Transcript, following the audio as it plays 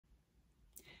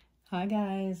Hi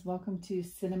guys, welcome to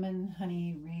Cinnamon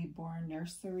Honey Reborn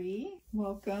Nursery.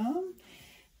 Welcome.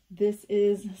 This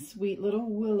is sweet little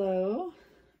Willow.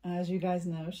 As you guys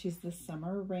know, she's the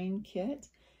summer rain kit,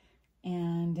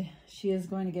 and she is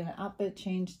going to get an outfit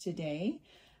change today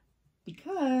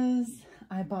because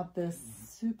I bought this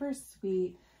super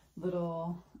sweet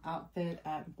little outfit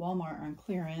at Walmart on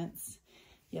clearance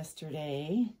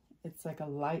yesterday. It's like a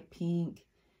light pink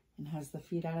and has the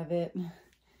feet out of it.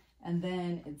 And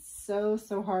then it's so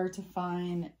hard to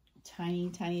find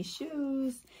tiny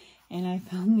shoes. And I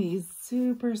found these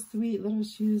super sweet little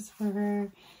shoes for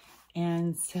her.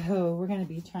 And so we're gonna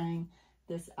be trying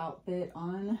this outfit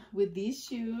on with these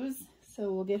shoes.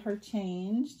 So we'll get her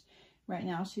changed. Right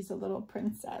now she's a little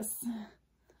princess,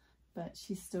 but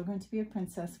she's still going to be a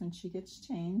princess when she gets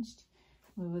changed.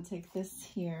 We will take this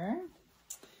here.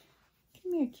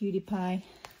 Come here, cutie pie.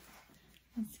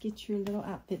 Let's get your little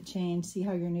outfit changed. See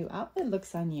how your new outfit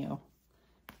looks on you.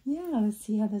 Yeah, let's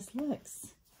see how this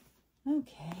looks.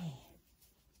 Okay.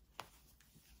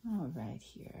 All right,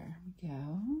 here we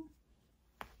go.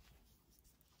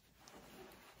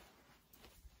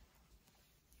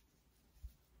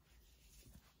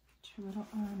 Get your little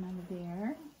arm out of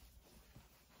there.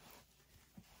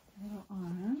 Little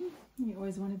arm. You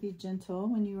always want to be gentle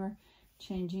when you are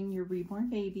changing your reborn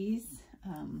babies.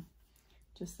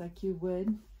 Just like you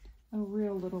would a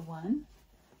real little one.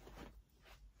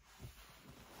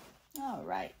 All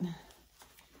right.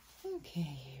 Okay,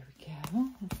 here we go.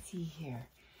 Let's see here.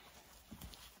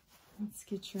 Let's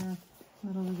get your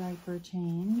little diaper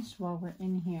changed while we're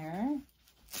in here.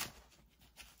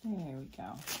 There we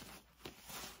go.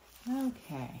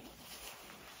 Okay.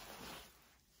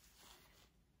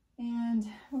 And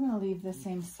we're going to leave the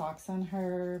same socks on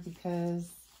her because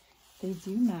they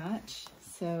do match.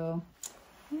 So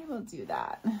we will do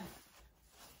that.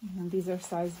 And these are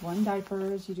size 1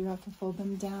 diapers. You do have to fold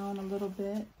them down a little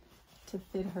bit to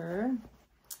fit her.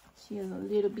 She is a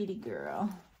little bitty girl,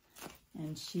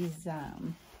 and she's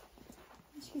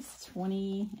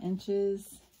 20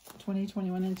 inches,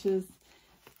 21 inches,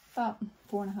 about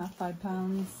 4.5, 5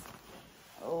 pounds.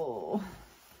 Oh,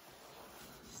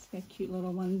 she's got a cute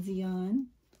little onesie on,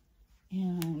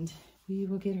 and we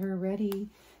will get her ready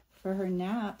for her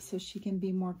nap so she can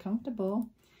be more comfortable.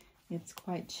 It's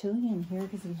quite chilly in here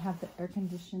because we have the air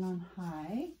condition on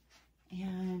high,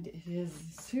 and it is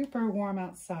super warm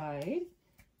outside.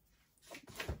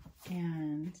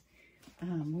 And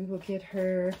we will get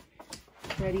her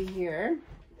ready here.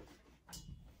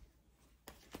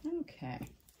 Okay,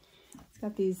 it's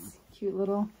got these cute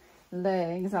little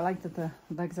legs. I like that the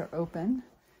legs are open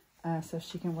so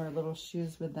she can wear little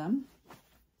shoes with them.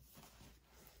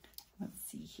 Let's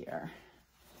see here.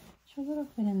 Put a little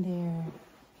bit in there.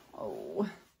 Oh,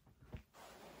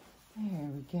 there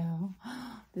we go.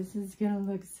 This is gonna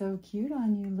look so cute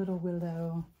on you, little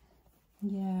Willow.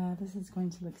 Yeah, this is going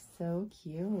to look so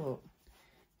cute.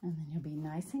 And then you'll be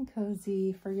nice and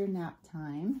cozy for your nap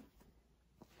time.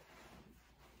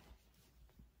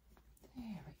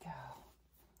 There we go.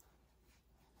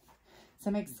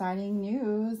 Some exciting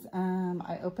news.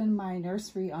 I opened my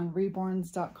nursery on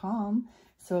reborns.com.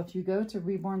 So if you go to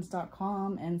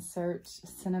reborns.com and search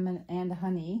Cinnamon and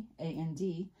Honey,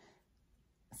 A-N-D,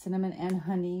 Cinnamon and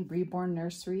Honey Reborn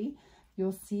Nursery,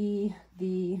 you'll see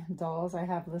the dolls I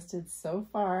have listed so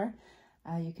far.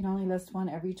 You can only list one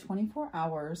every 24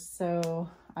 hours. So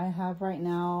I have right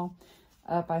now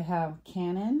up, I have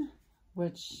Cannon,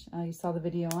 which you saw the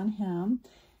video on him.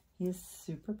 He's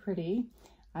super pretty.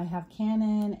 I have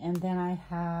Cannon, and then I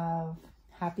have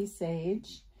Happy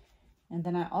Sage. And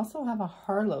then I also have a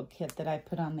Harlow kit that I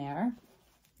put on there.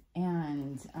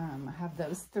 And I have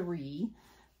those 3.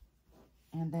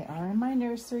 And they are in my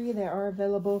nursery. They are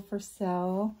available for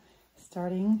sale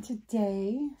starting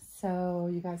today. So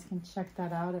you guys can check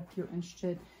that out if you're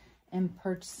interested in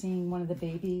purchasing one of the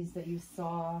babies that you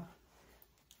saw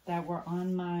that were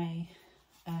on my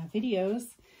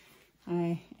videos.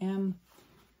 I am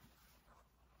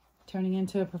turning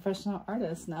into a professional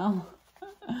artist now.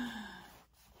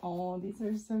 Oh, these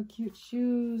are so cute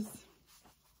shoes.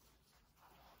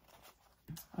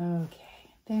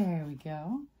 Okay, there we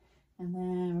go. And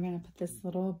then we're going to put this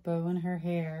little bow in her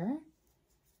hair.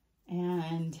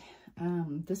 And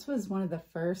this was one of the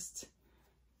first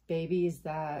babies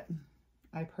that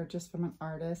I purchased from an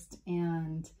artist.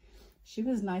 And she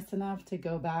was nice enough to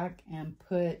go back and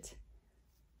put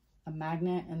a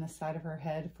magnet in the side of her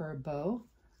head for a bow.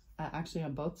 Actually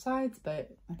on both sides,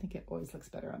 but I think it always looks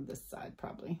better on this side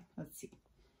probably. Let's see.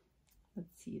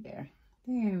 Let's see there.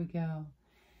 There we go.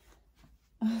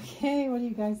 Okay, what do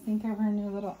you guys think of her new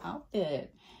little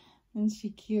outfit? Isn't she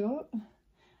cute?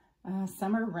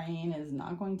 Summer Rain is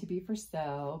not going to be for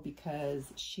sale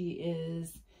because she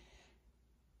is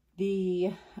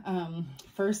the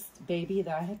first baby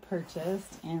that I had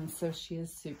purchased, and so she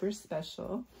is super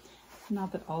special.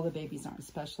 Not that all the babies aren't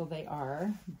special, they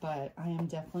are, but I am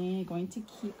definitely going to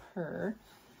keep her.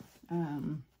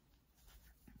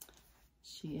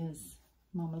 She is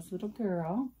Mama's little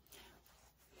girl,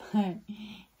 but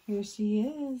here she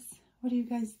is. What do you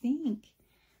guys think?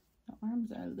 The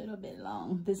arms are a little bit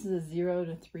long. This is a 0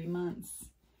 to 3 months,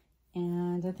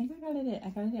 and I think I got it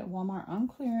at Walmart on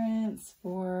clearance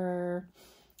for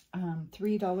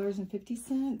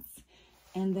 $3.50.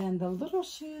 And then the little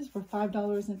shoes were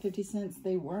 $5.50.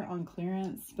 They weren't on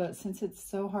clearance, but since it's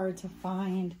so hard to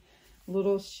find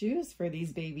little shoes for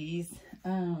these babies,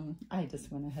 I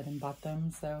just went ahead and bought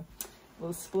them. So a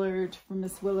little splurge for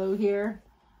Miss Willow here.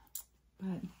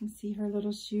 But you can see her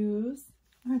little shoes.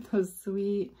 Aren't those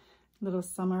sweet little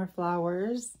summer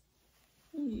flowers?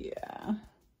 Yeah,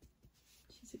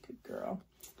 she's a good girl.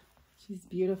 She's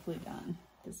beautifully done,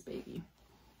 this baby.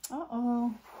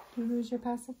 Uh-oh, did you lose your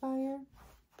pacifier?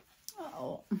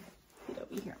 Oh, get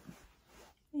over here.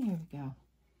 There we go.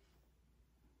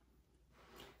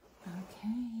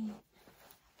 Okay.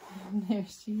 And there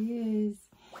she is.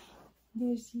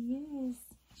 There she is.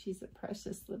 She's a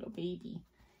precious little baby.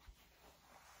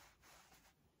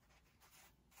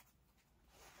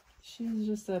 She's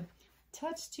just a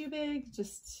touch too big,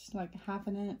 just like ½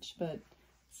 an inch, but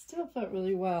still fit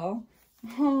really well.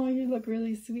 Oh, you look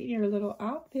really sweet in your little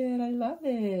outfit. I love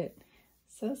it.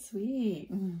 So sweet.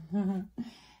 You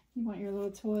want your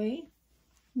little toy?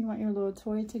 You want your little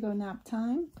toy to go nap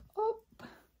time? Oh,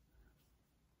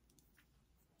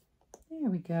 there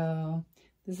we go.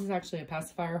 This is actually a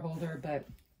pacifier holder, but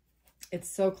it's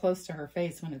so close to her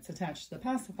face when it's attached to the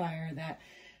pacifier that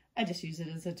I just use it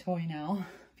as a toy now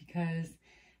because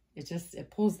it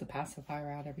pulls the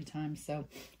pacifier out every time. So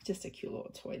just a cute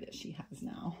little toy that she has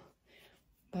now.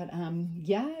 But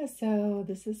yeah, so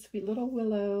this is sweet little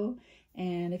Willow.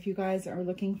 And if you guys are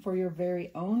looking for your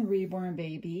very own reborn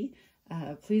baby,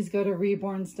 please go to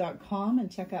reborns.com and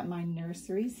check out my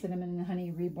nursery, Cinnamon and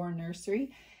Honey Reborn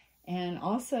Nursery. And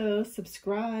also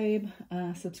subscribe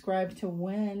to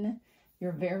win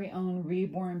your very own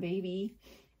reborn baby.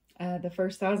 The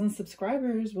first 1,000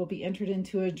 subscribers will be entered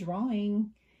into a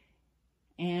drawing.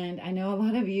 And I know a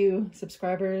lot of you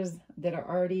subscribers that are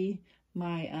already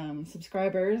my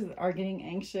subscribers are getting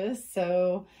anxious.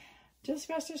 So just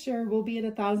rest assured, we'll be at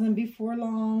 1,000 before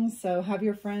long. So have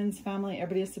your friends, family,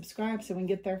 everybody subscribe so we can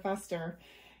get there faster.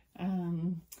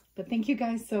 But thank you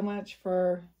guys so much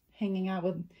for hanging out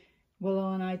with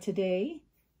Willow and I today.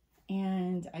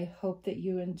 And I hope that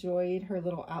you enjoyed her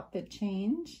little outfit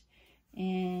change.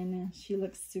 And she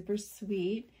looks super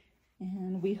sweet.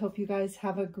 And we hope you guys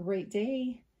have a great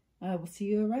day. We'll see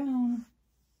you around.